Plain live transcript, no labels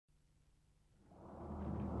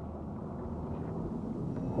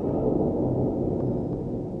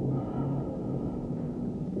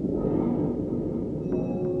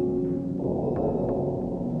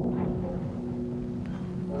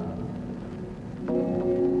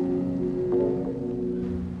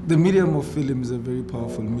The medium of film is a very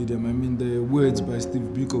powerful medium. I mean, the words by Steve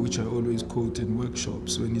Biko, which I always quote in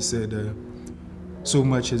workshops, when he said, so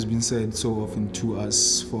much has been said so often to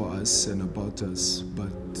us, for us, and about us,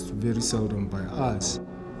 but very seldom by us.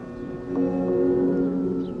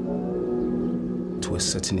 To a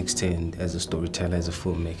certain extent, as a storyteller, as a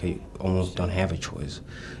filmmaker, you almost don't have a choice,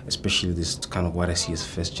 especially this kind of what I see as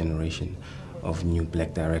first generation of new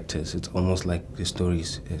black directors. It's almost like the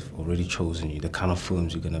stories have already chosen you. The kind of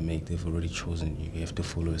films you're going to make, they've already chosen you. You have to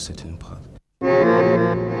follow a certain path.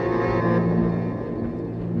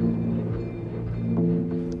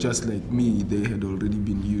 Just like me, they had already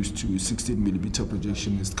been used to 16mm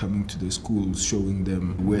projectionists coming to the schools, showing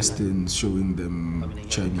them westerns, showing them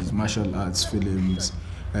Chinese martial arts films,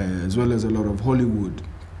 as well as a lot of Hollywood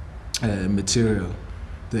material,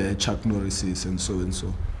 the Chuck Norrises and so and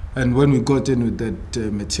so. And when we got in with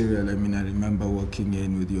that material, I mean, I remember walking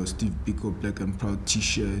in with your Steve Biko Black and Proud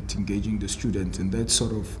t-shirt, engaging the students and that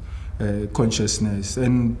sort of consciousness.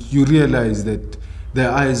 And you realize that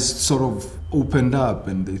their eyes sort of opened up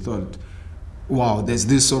and they thought, wow, there's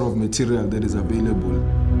this sort of material that is available.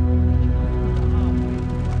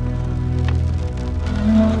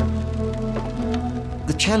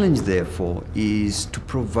 The challenge, therefore, is to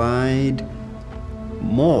provide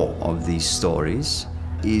more of these stories,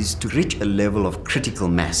 is to reach a level of critical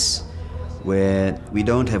mass where we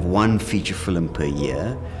don't have one feature film per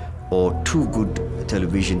year or 2 good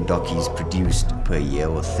television docus produced per year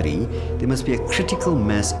or 3. There must be a critical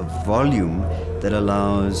mass of volume that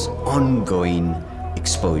allows ongoing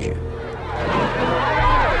exposure.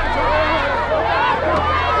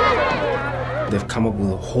 They've come up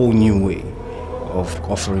with a whole new way of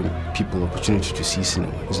offering people opportunity to see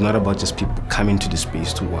cinema. It's not about just people coming to the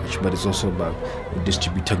space to watch, but it's also about a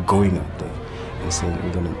distributor going out there and saying,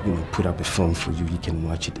 we're going to put up a film for you, you can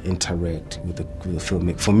watch it, interact with the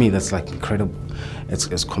filmmaker. For me, that's like incredible.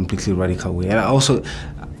 It's completely radical way. And I also,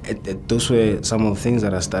 those were some of the things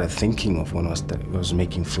that I started thinking of when I was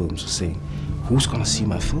making films, saying, who's going to see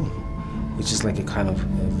my film? Which is like a kind of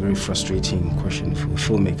a very frustrating question for a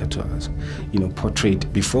filmmaker to ask. You know,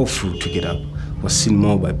 Portrait, before Fruit took it up, was seen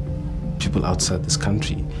more by people outside this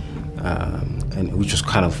country, and which was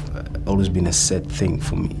kind of always been a sad thing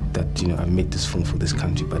for me, that, you know, I made this film for this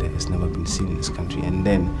country, but it has never been seen in this country. And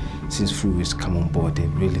then, since Fruit has come on board, they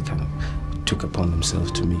really kind of took upon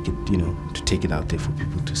themselves to make it, you know, to take it out there for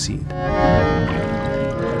people to see it.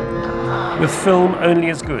 With film only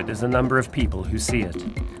as good as the number of people who see it.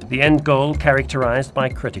 The end goal characterized by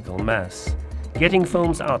critical mass. Getting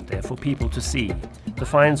films out there for people to see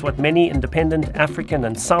defines what many independent African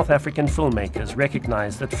and South African filmmakers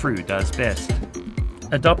recognize that FRU does best.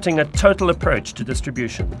 Adopting a total approach to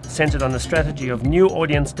distribution, centered on a strategy of new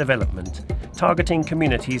audience development, targeting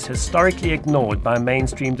communities historically ignored by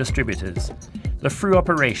mainstream distributors, the FRU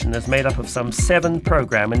operation is made up of some 7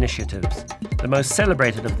 program initiatives, the most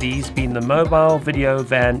celebrated of these being the Mobile Video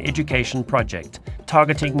Van Education Project,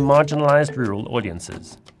 targeting marginalized rural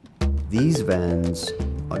audiences. These vans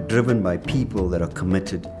are driven by people that are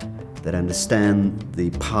committed, that understand the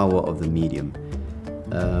power of the medium,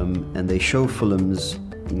 and they show films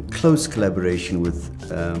in close collaboration with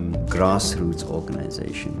grassroots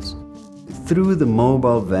organizations. Through the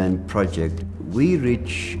Mobile Van Project, we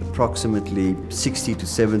reach approximately 60 to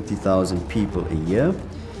 70,000 people a year,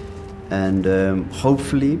 and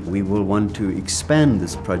hopefully we will want to expand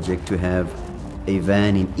this project to have a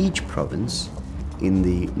van in each province in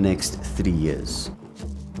the next 3 years.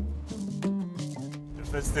 The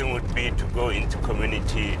first thing would be to go into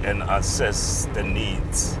community and assess the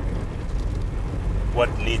needs.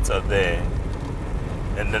 What needs are there?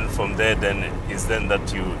 And then from there that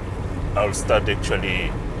I'll start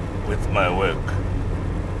actually with my work.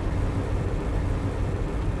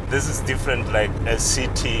 This is different like a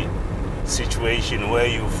city situation where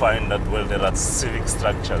you find that, well, there are civic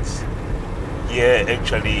structures. Here,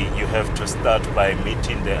 actually, you have to start by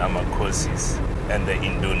meeting the Amakosis and the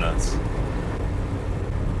Indunas.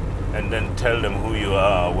 And then tell them who you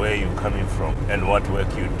are, where you're coming from, and what work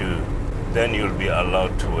you do. Then you'll be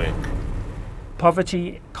allowed to work.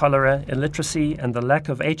 Poverty, cholera, illiteracy, and the lack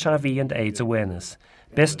of HIV and AIDS awareness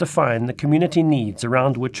best define the community needs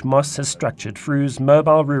around which MOS has structured FRU's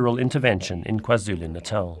mobile rural intervention in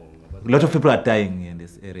KwaZulu-Natal. A lot of people are dying in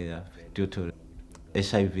this area due to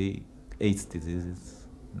HIV, AIDS diseases.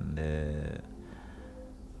 And,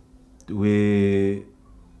 the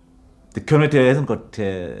community hasn't got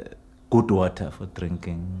good water for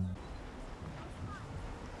drinking.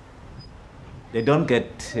 They don't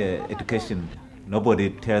get education. Nobody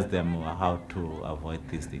tells them how to avoid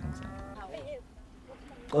these things.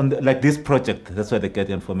 like this project, that's where they get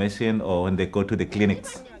information, or when they go to the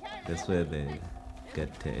clinics, that's where they get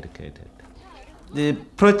educated. The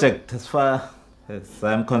project, as far as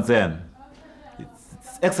I'm concerned,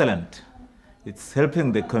 it's excellent. It's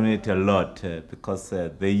helping the community a lot because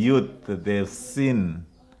the youth, they've seen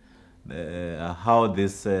how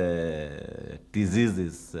these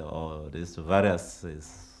diseases or these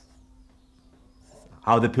viruses,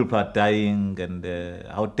 how the people are dying and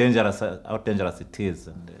how dangerous it is,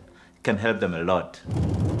 and it can help them a lot.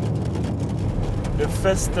 The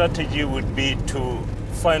first strategy would be to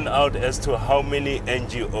find out as to how many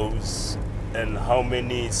NGOs and how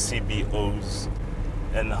many CBOs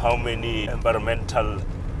and how many environmental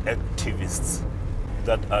activists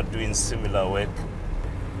that are doing similar work.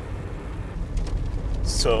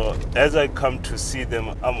 So as I come to see them,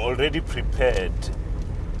 I'm already prepared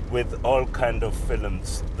with all kind of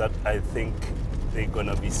films that I think they're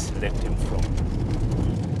gonna be selecting from.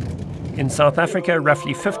 In South Africa,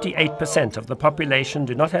 roughly 58% of the population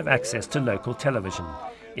do not have access to local television.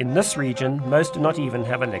 In this region, most do not even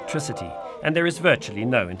have electricity, and there is virtually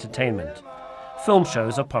no entertainment. Film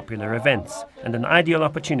shows are popular events and an ideal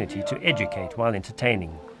opportunity to educate while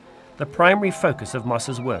entertaining. The primary focus of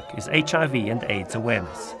Moss's work is HIV and AIDS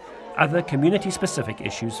awareness. Other community-specific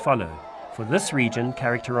issues follow. For this region,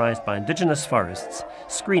 characterized by indigenous forests,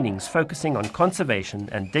 screenings focusing on conservation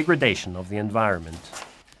and degradation of the environment.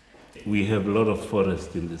 We have a lot of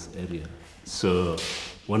forest in this area. So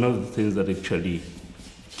one of the things that actually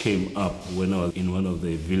came up when I was in one of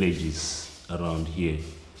the villages around here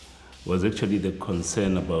was actually the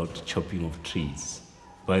concern about chopping of trees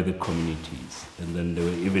by the communities. And then they were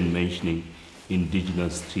even mentioning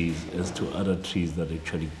indigenous trees as to other trees that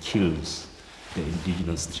actually kills the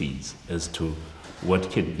indigenous trees, as to what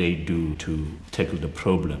can they do to tackle the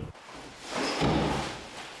problem.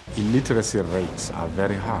 Illiteracy rates are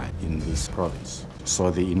very high in this province. So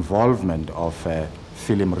the involvement of a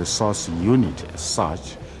film resource unit as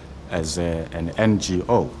such, as an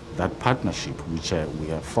NGO, that partnership which we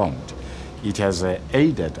have formed, it has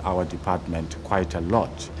aided our department quite a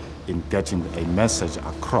lot in getting a message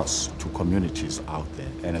across to communities out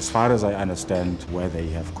there. And as far as I understand, where they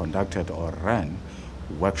have conducted or ran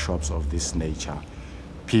workshops of this nature,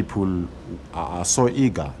 people are so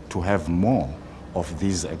eager to have more of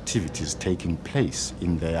these activities taking place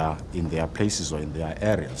in their places or in their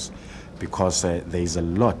areas, because there is a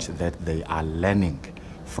lot that they are learning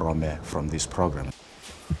from this program.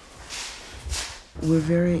 We're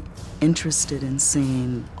very interested in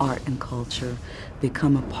seeing art and culture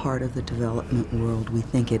become a part of the development world. We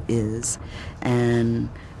think it is. And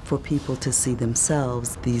for people to see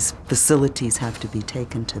themselves, these facilities have to be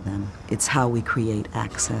taken to them. It's how we create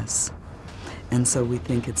access. And so we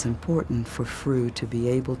think it's important for FRU to be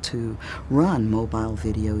able to run mobile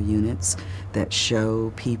video units that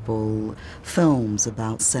show people films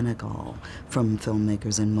about Senegal from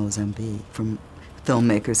filmmakers in Mozambique, from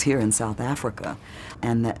filmmakers here in South Africa,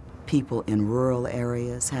 and that people in rural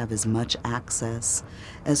areas have as much access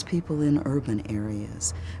as people in urban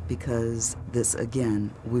areas, because this,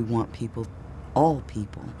 again, we want people, all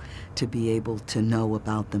people, to be able to know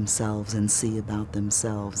about themselves and see about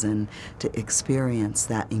themselves and to experience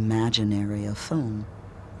that imaginary of film.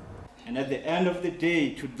 And at the end of the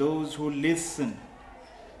day, to those who listen,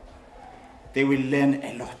 they will learn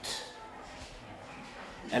a lot.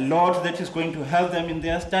 A lot that is going to help them in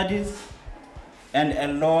their studies, and a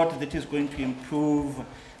lot that is going to improve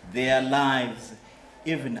their lives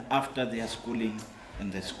even after their schooling in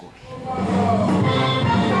the school.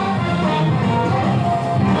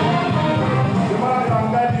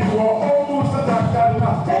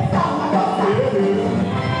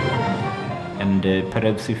 And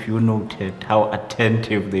perhaps if you noted how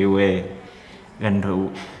attentive they were, and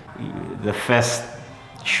the first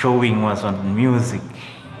showing was on music.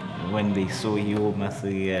 When they saw Yo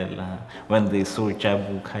Masiela, when they saw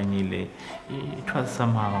Jabu Kanyile, it was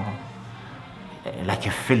somehow like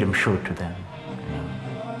a film show to them.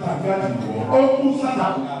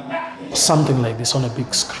 Something like this on a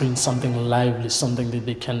big screen, something lively, something that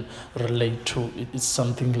they can relate to. It's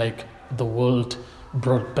something like the world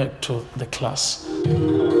brought back to the class.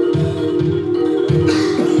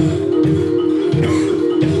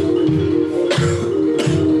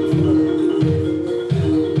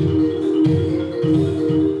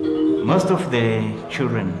 Most of the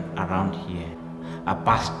children around here are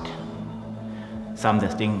past. Some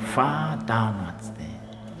are staying far downwards there,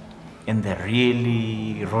 in the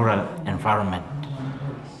really rural environment,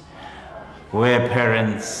 where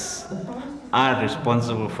parents are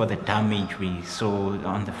responsible for the damage we saw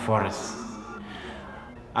on the forest.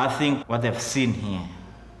 I think what they've seen here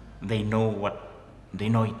they know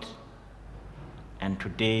it. And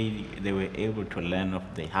today they were able to learn of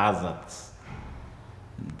the hazards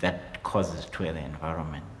that causes to the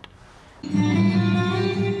environment.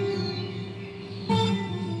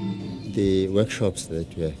 The workshops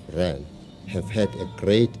that we have run have had a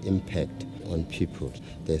great impact on people.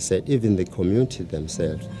 They said even the community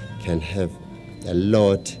themselves can have a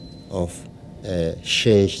lot of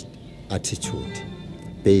changed attitude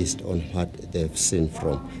based on what they've seen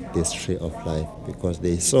from this Tree of Life, because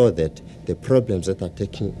they saw that the problems that are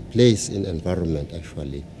taking place in environment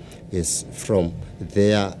actually is from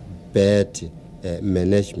their bad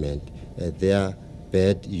management, their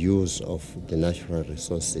bad use of the natural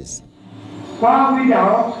resources.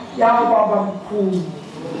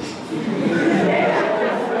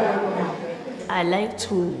 I like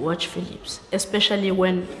to watch films, especially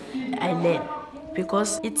when I learn,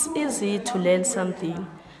 because it's easy to learn something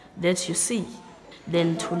that you see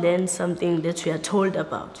than to learn something that you are told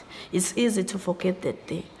about. It's easy to forget that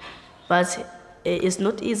thing, but it's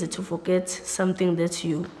not easy to forget something that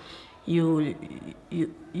you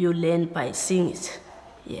learn by seeing it.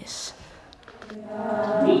 Yes.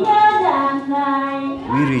 We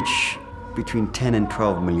reach between 10 and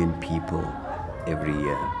 12 million people every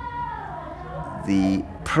year. The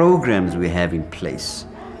programs we have in place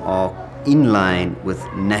are in line with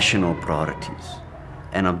national priorities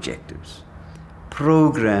and objectives.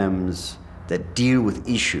 Programs that deal with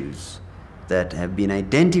issues that have been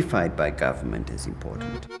identified by government as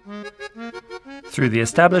important. Through the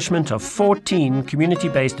establishment of 14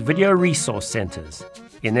 community-based video resource centers,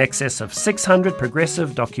 in excess of 600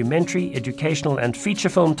 progressive documentary, educational and feature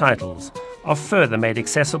film titles are further made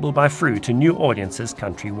accessible by FRU to new audiences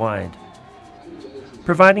countrywide.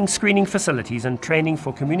 Providing screening facilities and training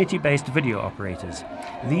for community-based video operators,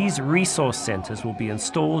 these resource centers will be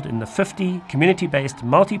installed in the 50 community-based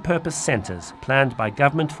multi-purpose centers planned by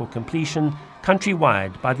government for completion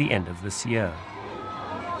countrywide by the end of this year.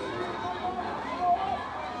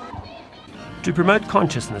 To promote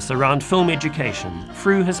consciousness around film education,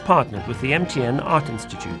 FRU has partnered with the MTN Art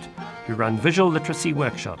Institute, who run visual literacy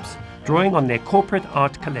workshops, drawing on their corporate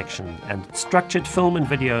art collection and structured film and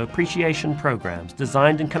video appreciation programs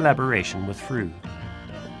designed in collaboration with FRU.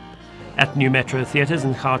 At New Metro Theatres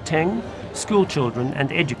in Gauteng, school children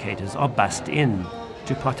and educators are bussed in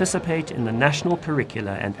to participate in the National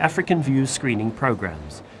Curricula and African Views screening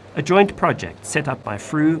programs, a joint project set up by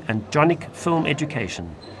FRU and Jonic Film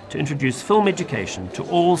Education to introduce film education to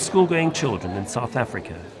all school-going children in South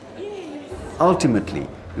Africa. Ultimately,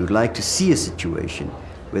 we would like to see a situation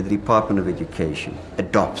where the Department of Education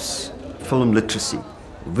adopts film literacy,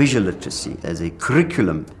 visual literacy as a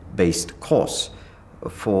curriculum-based course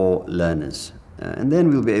for learners. And then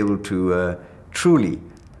we'll be able to truly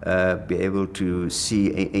be able to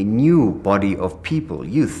see a new body of people,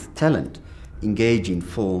 youth, talent, engage in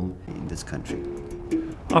film in this country.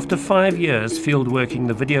 After 5 years fieldworking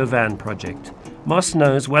the Video Van project, Moss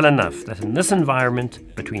knows well enough that in this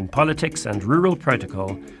environment, between politics and rural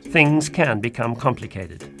protocol, things can become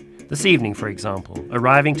complicated. This evening, for example,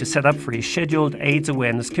 arriving to set up for his scheduled AIDS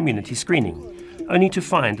awareness community screening, only to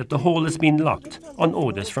find that the hall has been locked on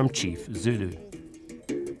orders from Chief Zulu.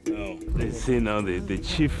 Now, they say now the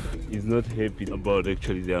chief is not happy about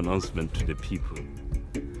actually the announcement to the people.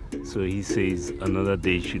 So he says another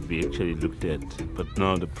day should be actually looked at. But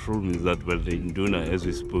now the problem is that when the Induna, as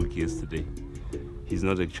we spoke yesterday, he's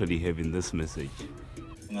not actually having this message.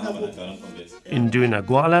 Induna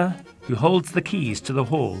Gwala, who holds the keys to the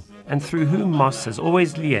hall and through whom Moss has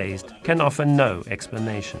always liaised, can offer no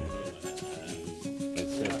explanation.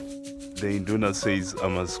 The Induna says I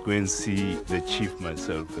must go and see the chief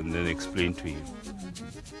myself and then explain to him.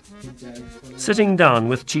 Sitting down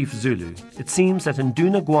with Chief Zulu, it seems that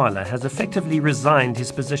Induna Gwala has effectively resigned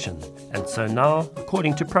his position, and so now,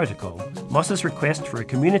 according to protocol, Moss's request for a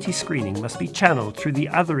community screening must be channeled through the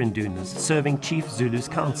other Indunas serving Chief Zulu's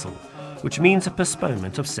council, which means a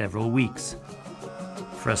postponement of several weeks.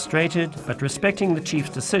 Frustrated, but respecting the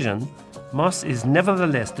chief's decision, Moss is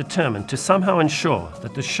nevertheless determined to somehow ensure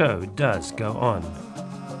that the show does go on.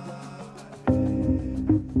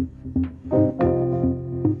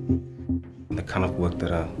 The kind of work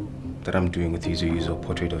that I'm doing with Yuzu Yuzu,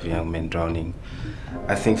 Portrait of a Young Man Drowning,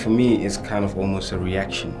 I think for me is kind of almost a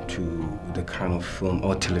reaction to the kind of film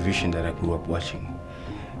or television that I grew up watching.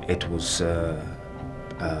 It was, to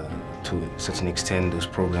a certain extent, those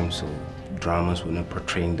programs or dramas were not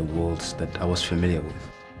portraying the worlds that I was familiar with.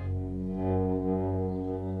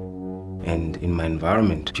 And in my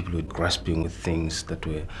environment, people were grasping with things that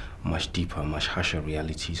were much deeper, much harsher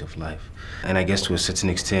realities of life. And I guess to a certain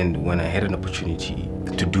extent, when I had an opportunity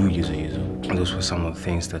to do Yizo Yizo, those were some of the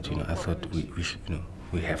things that I thought we should,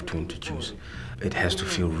 we have to introduce. It has to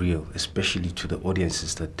feel real, especially to the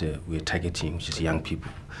audiences that we're targeting, which is young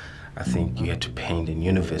people. I think you had to paint a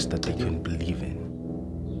universe that they can believe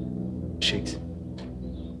in. Shakes.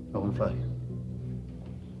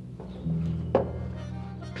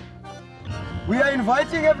 We are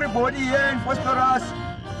inviting everybody here in Phosphorus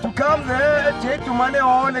to come there at J. Tumane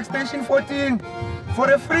Hall, Extension 14, for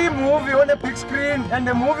a free movie on a big screen, and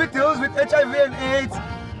the movie deals with HIV and AIDS,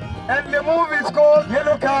 and the movie is called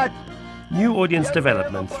Yellow Card. New audience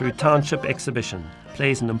development through Township Exhibition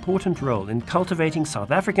plays an important role in cultivating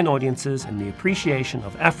South African audiences and the appreciation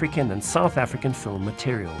of African and South African film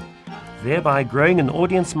material, thereby growing an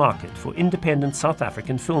audience market for independent South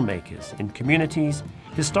African filmmakers in communities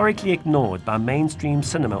historically ignored by mainstream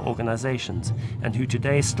cinema organizations and who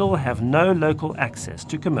today still have no local access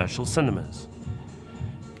to commercial cinemas.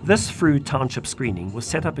 This Frue Township screening was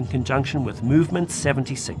set up in conjunction with Movement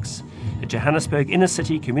 76, a Johannesburg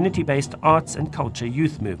inner-city community-based arts and culture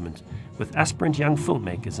youth movement with aspirant young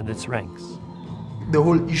filmmakers in its ranks. The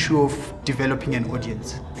whole issue of developing an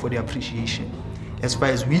audience for the appreciation, as far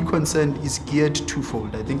as we're concerned, is geared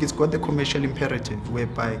twofold. I think it's got the commercial imperative,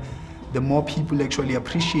 whereby the more people actually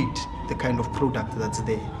appreciate the kind of product that's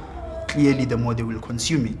there, clearly the more they will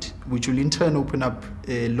consume it, which will in turn open up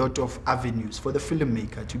a lot of avenues for the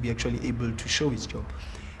filmmaker to be actually able to show his job.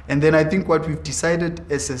 And then I think what we've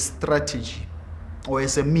decided as a strategy, or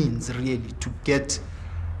as a means really, to get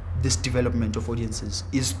this development of audiences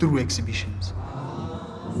is through exhibitions.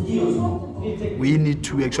 We need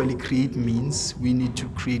to actually create means, we need to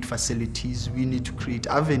create facilities, we need to create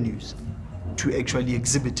avenues to actually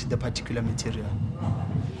exhibit the particular material.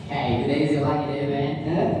 Hey, today's your lucky day,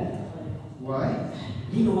 man. Why?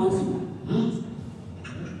 You don't want to.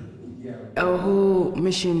 Our whole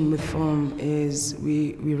mission with film is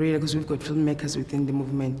we realize, because we've got filmmakers within the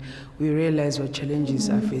movement, we realize what challenges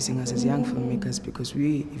are facing us as young filmmakers, because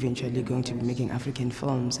we eventually going to be making African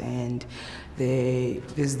films, and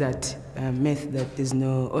there's that myth that there's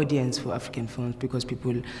no audience for African films because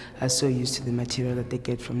people are so used to the material that they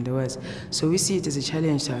get from the West. So we see it as a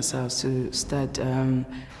challenge to ourselves to start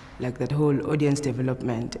like that whole audience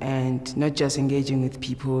development, and not just engaging with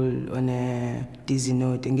people on a dizzy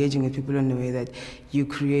note, engaging with people in the way that you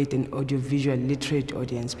create an audiovisual literate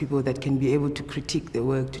audience, people that can be able to critique the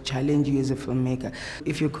work, to challenge you as a filmmaker.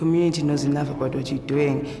 If your community knows enough about what you're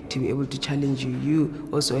doing to be able to challenge you, you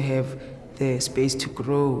also have the space to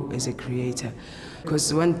grow as a creator.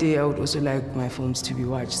 Because one day I would also like my films to be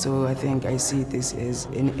watched, so I think I see this as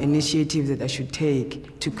an initiative that I should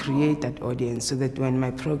take to create that audience, so that when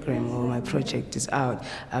my program or my project is out,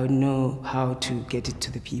 I would know how to get it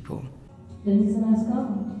to the people.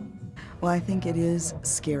 Well, I think it is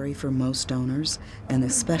scary for most donors, and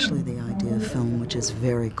especially the idea of film, which is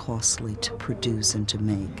very costly to produce and to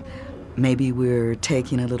make. Maybe we're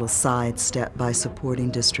taking a little sidestep by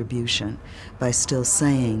supporting distribution, by still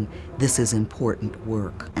saying this is important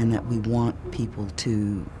work and that we want people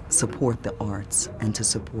to support the arts and to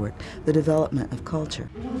support the development of culture.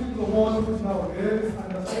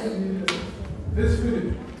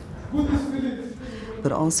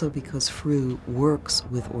 But also because Frue works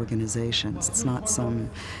with organizations. It's not some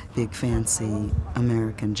big fancy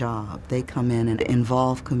American job. They come in and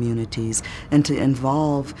involve communities and to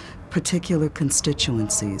involve particular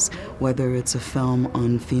constituencies, whether it's a film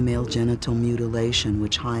on female genital mutilation,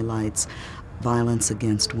 which highlights violence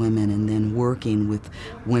against women, and then working with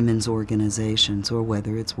women's organizations, or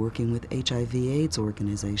whether it's working with HIV/AIDS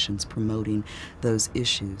organizations promoting those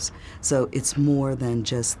issues. So it's more than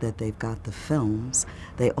just that they've got the films,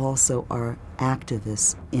 they also are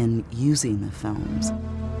activists in using the films.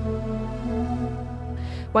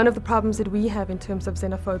 One of the problems that we have in terms of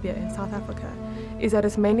xenophobia in South Africa is that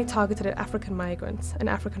it's mainly targeted at African migrants and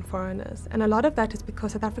African foreigners. And a lot of that is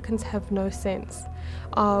because South Africans have no sense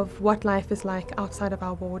of what life is like outside of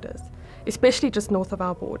our borders, especially just north of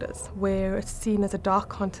our borders, where it's seen as a dark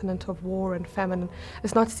continent of war and famine.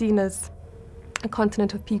 It's not seen as a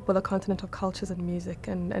continent of people, a continent of cultures and music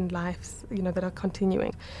and lives, that are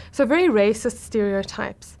continuing. So very racist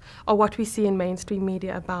stereotypes are what we see in mainstream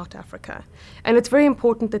media about Africa. And it's very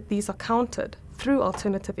important that these are countered through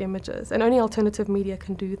alternative images, and only alternative media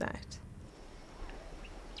can do that.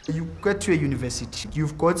 You get to a university,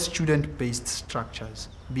 you've got student-based structures,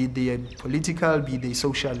 be they political, be they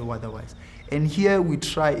social or otherwise. And here we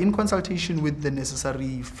try, in consultation with the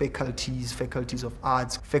necessary faculties of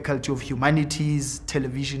arts, faculty of humanities,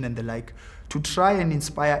 television and the like, to try and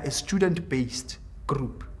inspire a student-based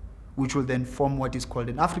group, which will then form what is called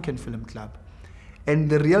an African Film Club. And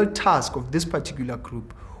the real task of this particular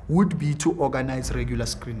group would be to organize regular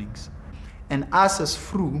screenings. And us as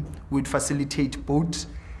FRU would facilitate both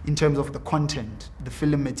in terms of the content, the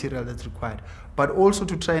film material that's required, but also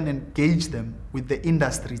to try and engage them with the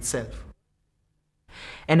industry itself.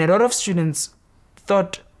 And a lot of students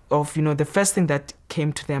thought of, the first thing that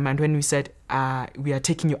came to their mind when we said, we are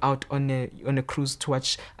taking you out on a cruise to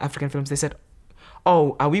watch African films. They said,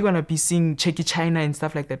 oh, are we going to be seeing Checky China and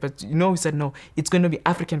stuff like that? But we said, no, it's going to be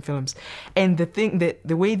African films. And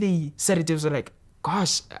the way they said it was like,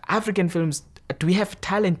 gosh, African films, do we have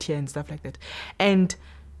talent here and stuff like that? And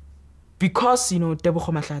because,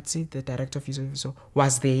 Tebogo Mahlatsi, the director of Viso,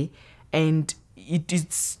 was there, and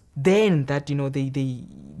it's then that,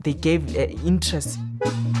 they gave interest.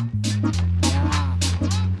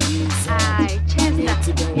 Hi,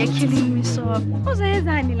 Chester, you're killing me so.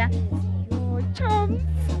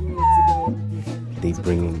 They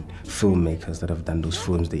bring in filmmakers that have done those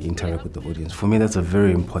films, they interact with the audience. For me, that's a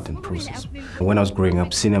very important process. When I was growing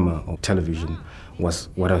up, cinema or television was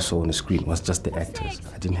what I saw on the screen, was just the actors.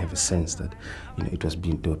 I didn't have a sense that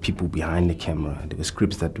there were people behind the camera, there were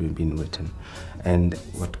scripts that were being written. And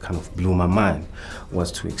what kind of blew my mind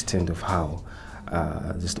was to the extent of how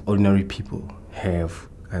just ordinary people have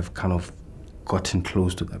kind of gotten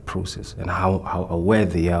close to that process, and how aware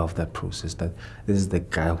they are of that process, that this is the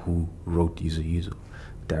guy who wrote Yizo Yizo,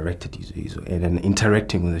 directed Yizo Yizo, and then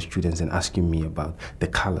interacting with the students and asking me about the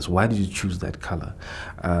colors. Why did you choose that color?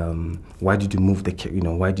 Why did you move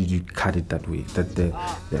why did you cut it that way? That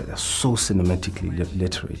they're so cinematically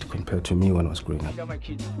literate compared to me when I was growing up.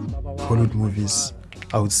 Hollywood movies,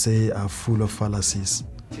 I would say, are full of fallacies.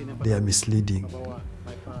 They are misleading.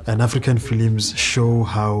 And African films show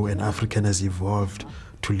how an African has evolved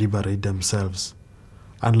to liberate themselves.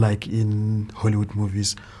 Unlike in Hollywood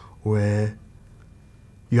movies where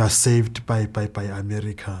you are saved by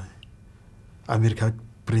America. America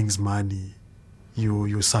brings money.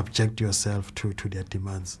 You subject yourself to their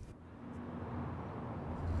demands.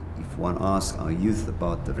 If one asks our youth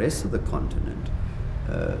about the rest of the continent,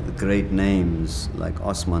 the great names like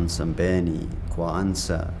Osman Sambeni,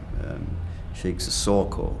 Kwanzaa, Sheikh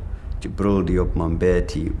Sissoko, Jibril Diop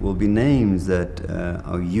Mambeti will be names that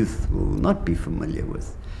our youth will not be familiar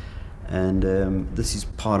with. And this is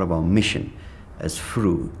part of our mission as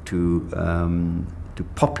FRU to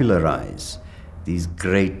popularize these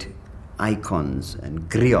great icons and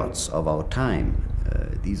griots of our time.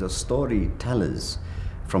 These are storytellers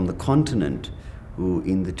from the continent who,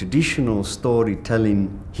 in the traditional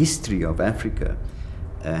storytelling history of Africa,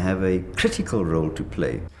 have a critical role to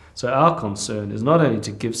play. So our concern is not only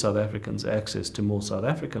to give South Africans access to more South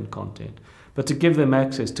African content, but to give them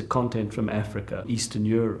access to content from Africa, Eastern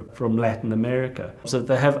Europe, from Latin America, so that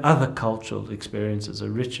they have other cultural experiences, a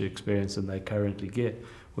richer experience than they currently get,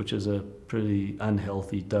 which is a pretty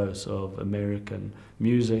unhealthy dose of American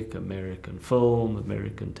music, American film,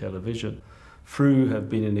 American television. FRU have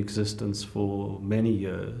been in existence for many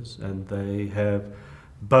years, and they have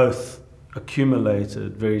both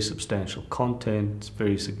accumulated very substantial content,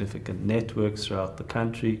 very significant networks throughout the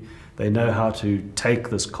country. They know how to take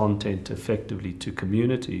this content effectively to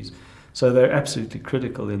communities. So they're absolutely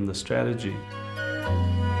critical in the strategy.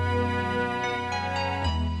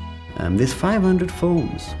 There's 500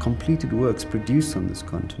 films, completed works produced on this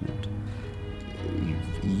continent.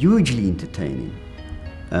 Hugely entertaining.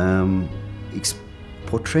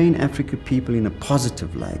 Portraying African people in a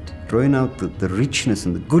positive light, drawing out the richness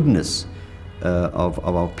and the goodness of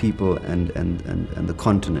our people and the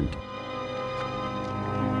continent.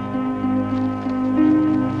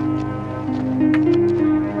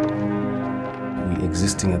 We're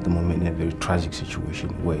existing at the moment in a very tragic situation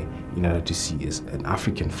where, in order to see an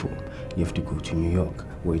African film, you have to go to New York,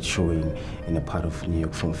 where it's showing in a part of New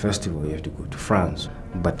York Film Festival, you have to go to France.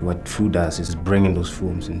 But what FRU does is bringing those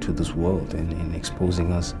films into this world and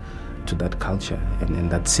exposing us to that culture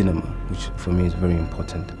and that cinema, which for me is very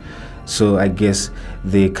important. So I guess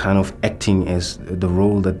they're kind of acting as the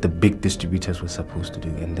role that the big distributors were supposed to do,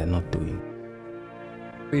 and they're not doing.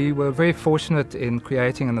 We were very fortunate in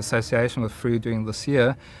creating an association with FRU during this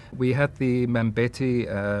year. We had the Mambeti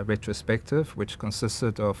retrospective, which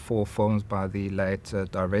consisted of 4 films by the late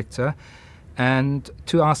director. And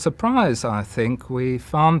to our surprise, I think, we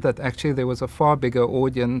found that actually there was a far bigger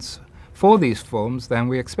audience for these films than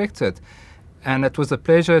we expected. And it was a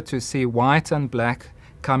pleasure to see white and black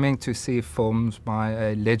coming to see films by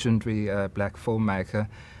a legendary black filmmaker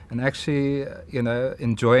and actually,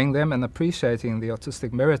 enjoying them and appreciating the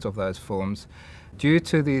artistic merit of those films. Due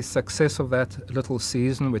to the success of that little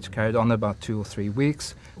season, which carried on about 2 or 3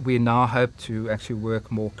 weeks, we now hope to actually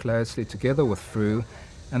work more closely together with FRU.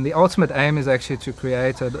 And the ultimate aim is actually to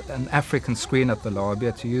create an African screen at the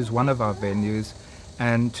Labia, to use one of our venues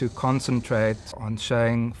and to concentrate on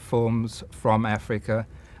showing films from Africa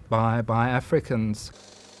by Africans.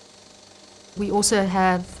 We also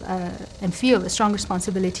have and feel a strong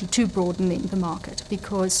responsibility to broadening the market,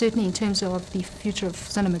 because certainly in terms of the future of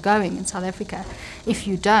cinema going in South Africa, if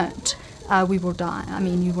you don't, we will die. I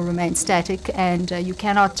mean, you will remain static, and you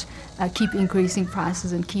cannot keep increasing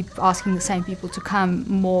prices and keep asking the same people to come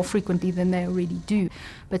more frequently than they already do.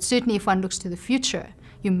 But certainly if one looks to the future,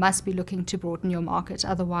 you must be looking to broaden your market,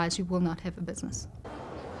 otherwise you will not have a business.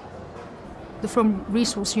 The Film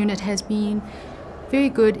Resource Unit has been very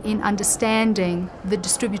good in understanding the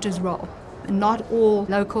distributor's role. Not all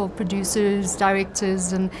local producers,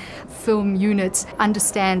 directors and film units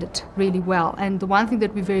understand it really well. And the one thing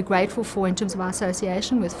that we're very grateful for in terms of our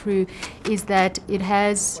association with FRU is that it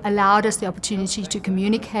has allowed us the opportunity to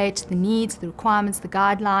communicate the needs, the requirements, the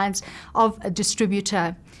guidelines of a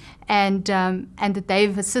distributor, and that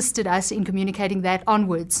they've assisted us in communicating that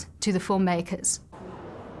onwards to the filmmakers.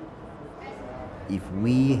 If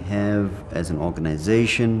we have, as an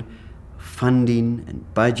organization, funding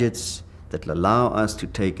and budgets that will allow us to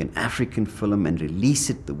take an African film and release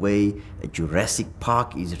it the way a Jurassic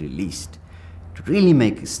Park is released, to really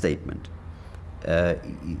make a statement,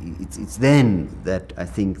 it's then that I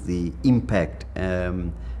think the impact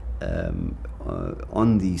on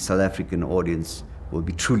the South African audience will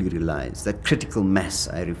be truly realized, that critical mass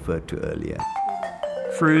I referred to earlier.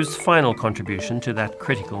 FRU's final contribution to that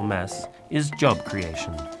critical mass is job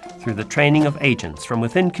creation, through the training of agents from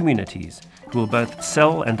within communities who will both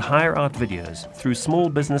sell and hire out videos through small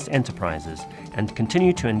business enterprises and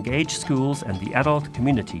continue to engage schools and the adult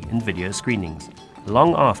community in video screenings,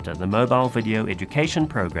 long after the mobile video education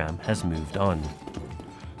program has moved on.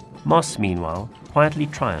 Moss, meanwhile, quietly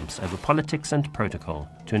triumphs over politics and protocol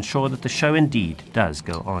to ensure that the show indeed does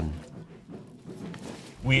go on.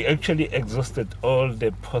 We actually exhausted all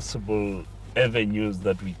the possible avenues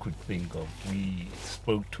that we could think of. We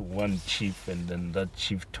spoke to one chief, and then that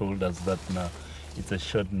chief told us that now it's a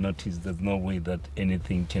short notice, there's no way that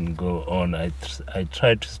anything can go on. I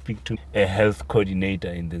tried to speak to a health coordinator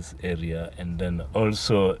in this area, and then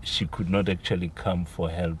also she could not actually come for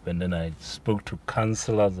help. And then I spoke to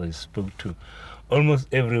councillors, I spoke to almost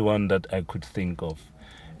everyone that I could think of,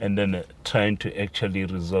 and then trying to actually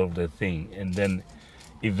resolve the thing. And then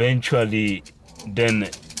eventually, then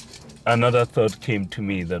another thought came to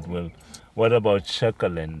me that, well, what about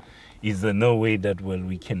Shakaland? Is there no way that, well,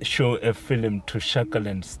 we can show a film to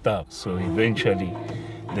Shakaland staff? So eventually,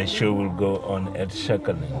 the show will go on at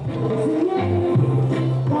Shakaland.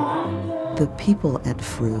 The people at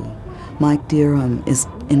FRU, Mike Dearham is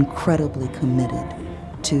incredibly committed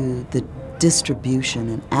to the distribution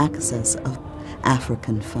and access of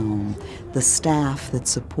African film, the staff that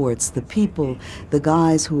supports the people, the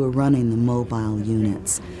guys who are running the mobile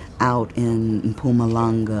units out in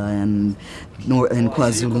Mpumalanga and in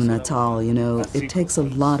KwaZulu-Natal, you know, it takes a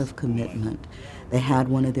lot of commitment. They had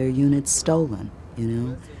one of their units stolen, you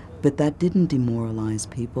know, but that didn't demoralize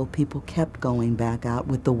people. People kept going back out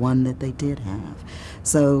with the one that they did have.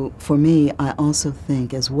 So for me, I also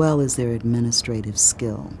think, as well as their administrative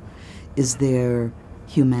skill, is their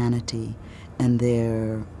humanity and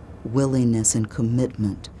their willingness and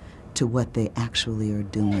commitment to what they actually are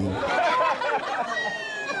doing.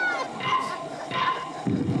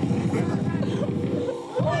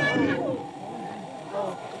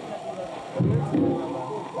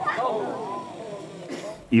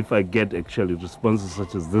 If I get actually responses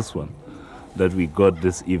such as this one that we got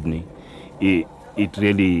this evening, it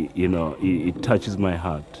really, you know, it touches my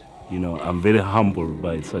heart. You know, I'm very humbled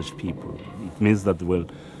by such people. It means that, well,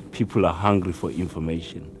 people are hungry for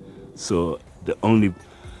information. So the only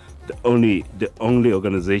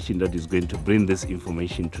organization that is going to bring this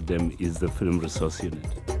information to them is the Film Resource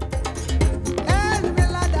Unit.